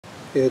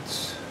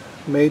It's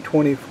May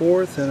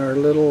 24th and our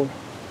little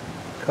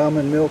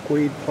common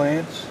milkweed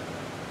plants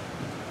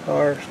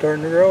are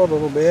starting to grow a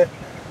little bit.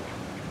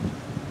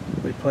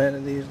 We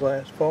planted these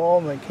last fall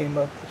and they came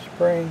up this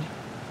spring.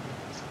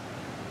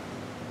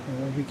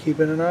 And we'll be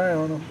keeping an eye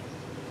on them.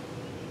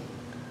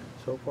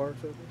 So far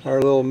so good.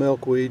 Our little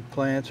milkweed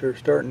plants are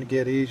starting to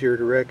get easier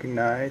to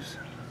recognize.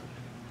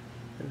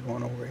 There's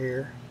one over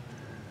here.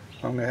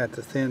 I'm going to have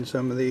to thin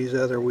some of these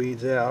other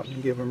weeds out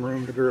and give them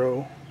room to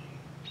grow.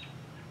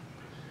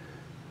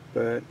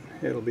 But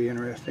it'll be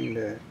interesting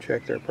to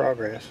check their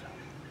progress.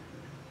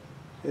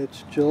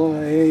 It's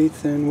July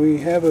 8th and we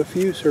have a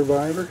few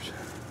survivors.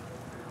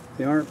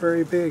 They aren't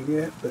very big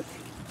yet, but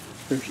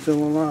they're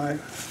still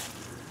alive.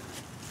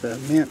 The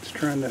mint's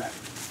trying to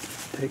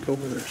take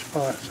over their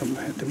spot, so I'm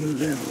going to have to move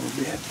that a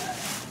little bit.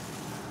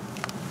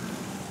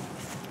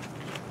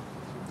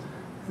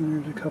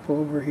 And there's a couple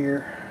over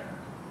here.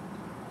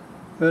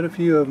 But a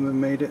few of them have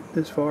made it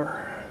this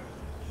far.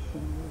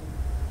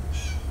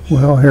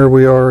 Well, here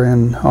we are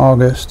in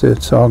August.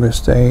 It's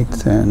August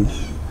 8th, and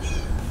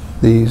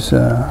these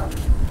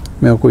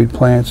milkweed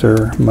plants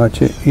are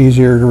much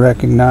easier to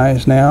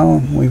recognize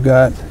now. We've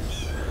got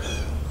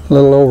a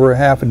little over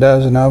half a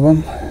dozen of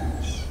them.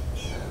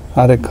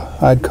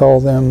 I'd call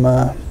them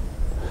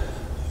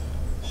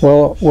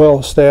well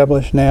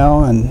established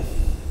now, and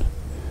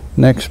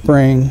next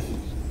spring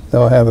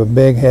they'll have a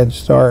big head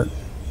start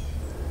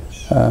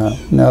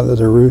now that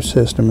the root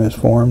system is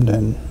formed,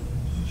 and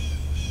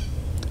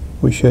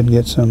we should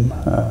get some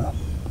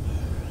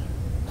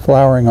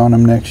flowering on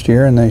them next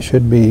year, and they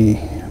should be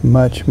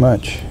much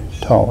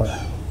taller.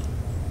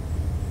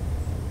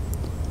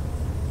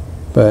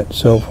 But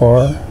so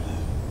far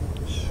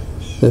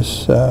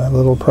this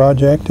little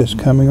project is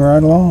coming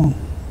right along.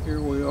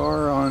 Here we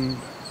are on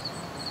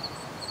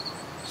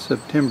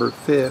September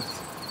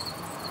 5th,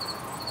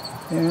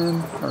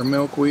 and our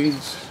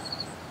milkweed's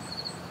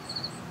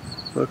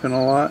looking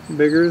a lot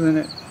bigger than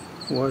it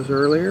was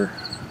earlier.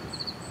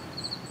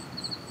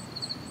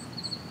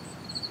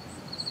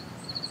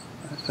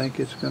 I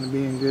think it's going to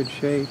be in good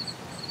shape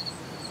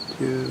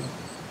to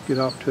get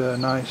off to a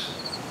nice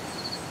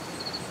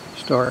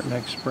start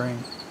next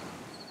spring.